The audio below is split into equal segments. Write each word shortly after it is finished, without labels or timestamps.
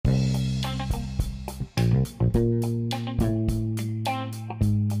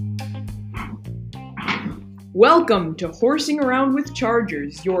Welcome to Horsing Around with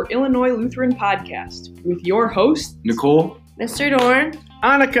Chargers, your Illinois Lutheran podcast, with your hosts, Nicole, Mr. Dorn,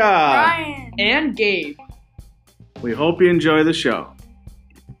 Annika, Ryan, and Gabe. We hope you enjoy the show.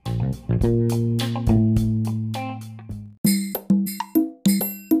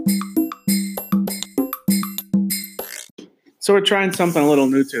 So we're trying something a little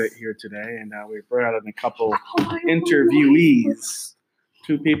new to it here today, and we brought in a couple interviewees,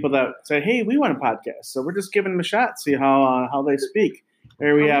 two people that say, "Hey, we want a podcast," so we're just giving them a shot, see how they speak.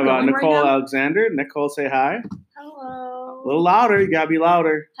 Here we have Nicole Alexander. Nicole, say hi. Hello. A little louder. You gotta be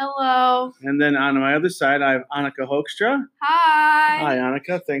louder. Hello. And then on my other side, I have Annika Hoekstra. Hi. Hi,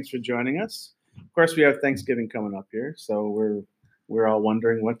 Annika. Thanks for joining us. Of course, we have Thanksgiving coming up here, so we're all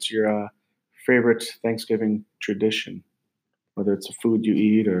wondering what's your favorite Thanksgiving tradition, whether it's a food you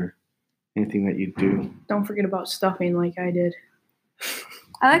eat or anything that you do. Don't forget about stuffing like I did.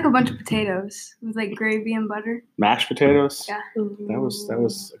 I like a bunch of potatoes with like gravy and butter. Mashed potatoes. Yeah. That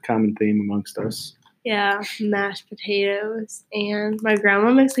was a common theme amongst us. Yeah, mashed potatoes. And my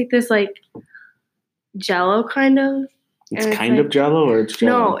grandma makes like this like Jello kind of. It's And kind like, of Jello, or it's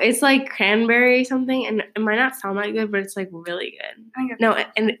Jello? No, it's like cranberry something, and it might not sound that good, but it's like really good. I think No,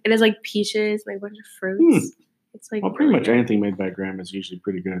 and it is like peaches, like a bunch of fruits. It's like Well, pretty really much good. anything made by grandma is usually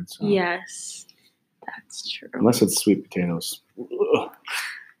pretty good. So. Yes, that's true. Unless it's sweet potatoes. Ugh.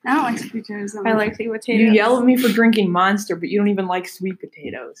 I don't like sweet potatoes. I like sweet potatoes. You yell at me for drinking Monster, but you don't even like sweet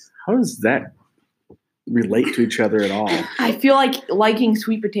potatoes. How does that relate to each other at all? I feel like liking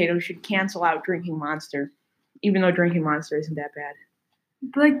sweet potatoes should cancel out drinking Monster, even though drinking Monster isn't that bad.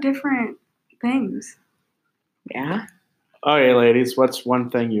 They're like different things. Yeah? Okay, ladies, what's one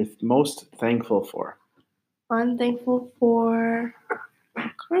thing you're most thankful for? I'm thankful for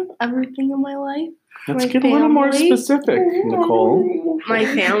kind of everything in my life. Let's My get a little more family. specific, Nicole. My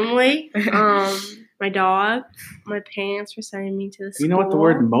family, my dog, my parents for sending me to the school. You know what the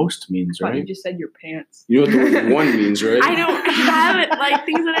word most means, I thought you right? just said your pants. You know what the word one means, right? I don't have it like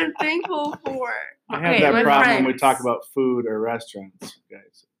things that I'm thankful for. I have Okay, that my problem when we friends. talk about food or restaurants,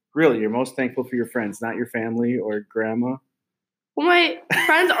 guys. Really, you're most thankful for your friends, not your family or grandma. Well, my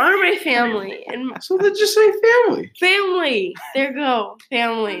friends are my family and So then just say family. family. There you go, I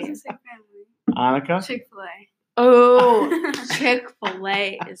family. was gonna say family. Annika? Chick-fil-A. Oh,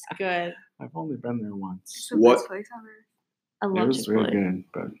 Chick-fil-A is good. I've only been there It's once. the What? best place ever. I It love was Chick-fil-A. really good,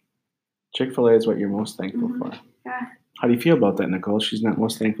 but Chick-fil-A is what you're most thankful Mhm. for. Yeah. How do you feel about that, Nicole? She's not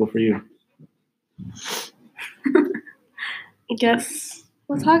most thankful for you. I guess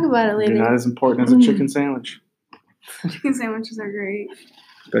we'll talk about it later. You're not as important as a chicken sandwich. Chicken sandwiches are great.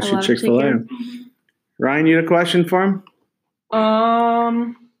 Especially love Chick-fil-A. chicken. Ryan, you had a question for him?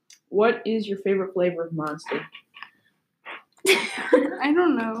 What is your favorite flavor of Monster? I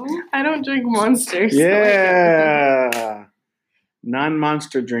don't know. I don't drink Monsters. Yeah.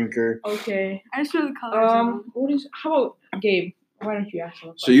 Non-monster drinker. Okay. I just know the colors. of them. How about Gabe? Why don't you ask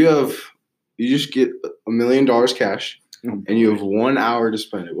him? So you just get $1 million cash and you have 1 hour to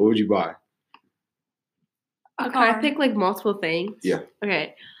spend it. What would you buy? Can I pick like multiple things? Yeah.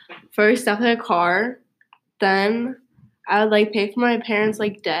 Okay. First, definitely a car. Then I would like pay for my parents'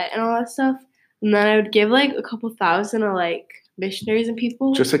 like debt and all that stuff. And then I would give like a couple thousand to like missionaries and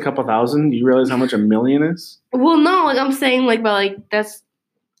people. Just a couple thousand? You realize how much $1 million is? Well, no, like I'm saying like, but like that's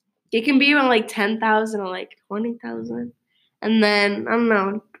it can be around like 10,000 or like 20,000. And then I don't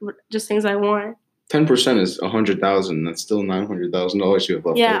know, just things I want. 10% is $100,000. That's still $900,000 you have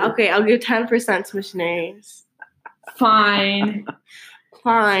left. Yeah. over. Okay. I'll give 10% to missionaries. Fine.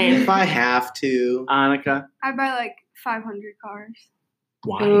 Fine. If I have to. Annika? I buy like 500 cars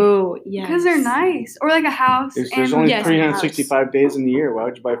Why? Oh yeah. because they're nice, or like a house. There's and only Yes, 365 days in the year. Why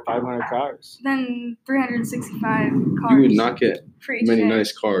would you buy 500 cars? then 365 cars. You would not get for each many day.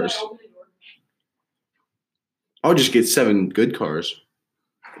 nice cars. I would just get 7 good cars.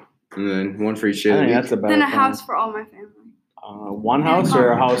 And then one for each day. I of the think week. that's a better Then a plan. house for all my family. One house or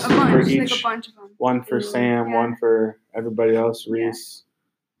a house a bunch, for like each? a bunch of them. One for Sam, Yeah. one for everybody else. Reese.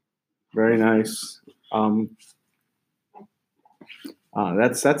 Very nice.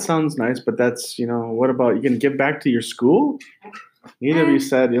 That sounds nice, but that's, what about, you can give back to your school? Neither of you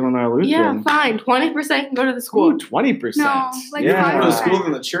said Illinois Lutheran. Yeah, fine. 20% can go to the school. Ooh, 20%. No, like yeah. More to 5%. school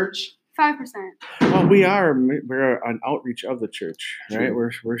than the church. 5%. Well, we're an outreach of the church, right?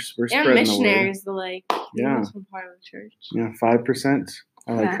 True. We're spreading And the word. missionaries, the like Yeah. most part of the church. Yeah, 5%.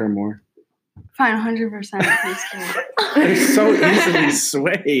 I like Yeah. her more. Fine, 100% preschool. They're so easily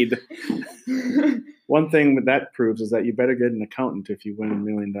swayed. One thing that proves is that you better get an accountant if you win $1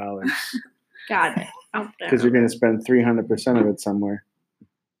 million. Got it. out there. because you're going to spend 300% of it somewhere,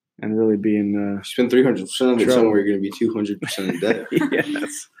 and really be in. You spend 300% of it Trouble. somewhere, you're going to be 200% in debt.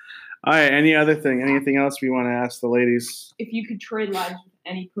 Yes. All right. Anything else we want to ask the ladies? If you could trade lives with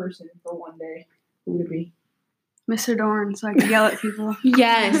any person for one day, who would it be? Mr. Dorn, so I can yell at people.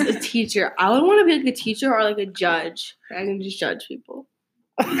 Yes, a teacher. I would want to be like a teacher or like a judge. I can just judge people.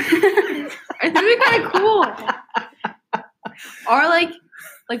 I think it'd be kind of cool.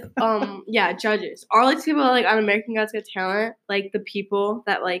 Or yeah, judges. Or like people like on American God's Got Talent, like the people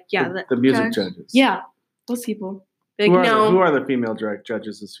that like The music judges. yeah, those people. Like Who are the female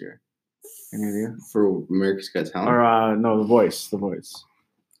judges this year? Any idea? For America's Got Talent. Or no, The Voice. The Voice.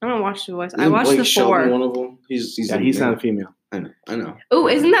 I don't watch The Voice. I Isn't watched Blake the Shelton 4. one of them? He's Not a female. I know. Oh,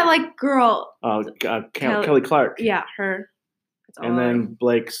 isn't that like girl? Kelly Clark. Yeah, her. That's all And I- then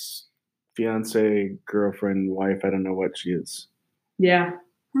Blake's fiance, girlfriend, wife. I don't know what she is. Yeah.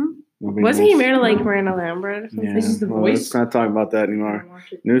 Nobody wasn't he knows. married to like Miranda Lambert or something? Yeah. This is The well, Voice? Let's not talk about that anymore.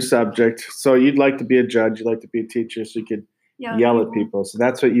 Watch it. New subject. So you'd like to be a judge. You'd like to be a teacher, so you could yell at people. So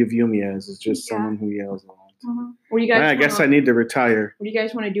that's what you view me as. Is just Yeah. someone who yells a lot. What do you guys? I guess I need to retire. What do you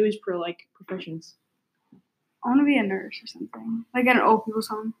guys want to do as per like professions? I want to be a nurse or something. Like at an old people's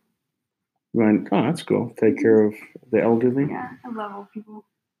home. Right. Oh, that's cool. Take care of the elderly. Yeah, I love old people.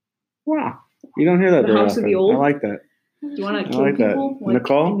 Wow. You don't hear that The very House of often. the Old? I like that. Do you want I to kill like that. people?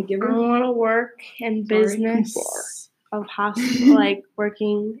 Nicole? In The I Giver? want to work in Sorry. business of hospital, like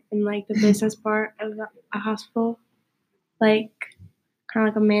working in like the business part of a hospital, like kind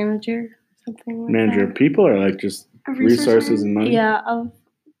of like a manager, something like Manager of people or like just A resource resources and that. money? Yeah, of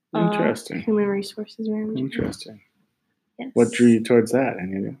Interesting. human resources manager. Interesting. Yes. What drew you towards that,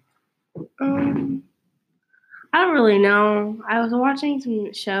 Anita? I don't really know. I was watching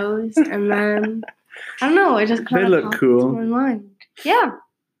some shows and then I don't know. It just kind They of look popped cool. into my mind. Yeah,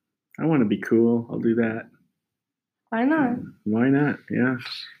 I want to be cool. I'll do that. why not? Why not? Yeah.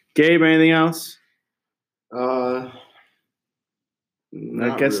 Gabe, anything else? I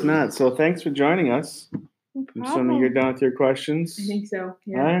I guess not. So thanks for joining us. No I'm assuming you're done with your questions. I think so.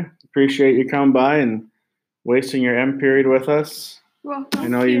 Yeah. All right. Appreciate you coming by and wasting your M period with us. Well, I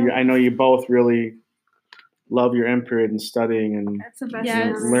know you both really love your M period and studying and that's the best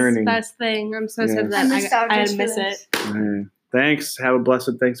Yes, thing. Learning. best thing. I'm so Yes. sad I'm that nostalgic I for miss this. it. thanks. Have a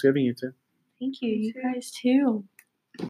blessed Thanksgiving, you too. Thank you. You guys too.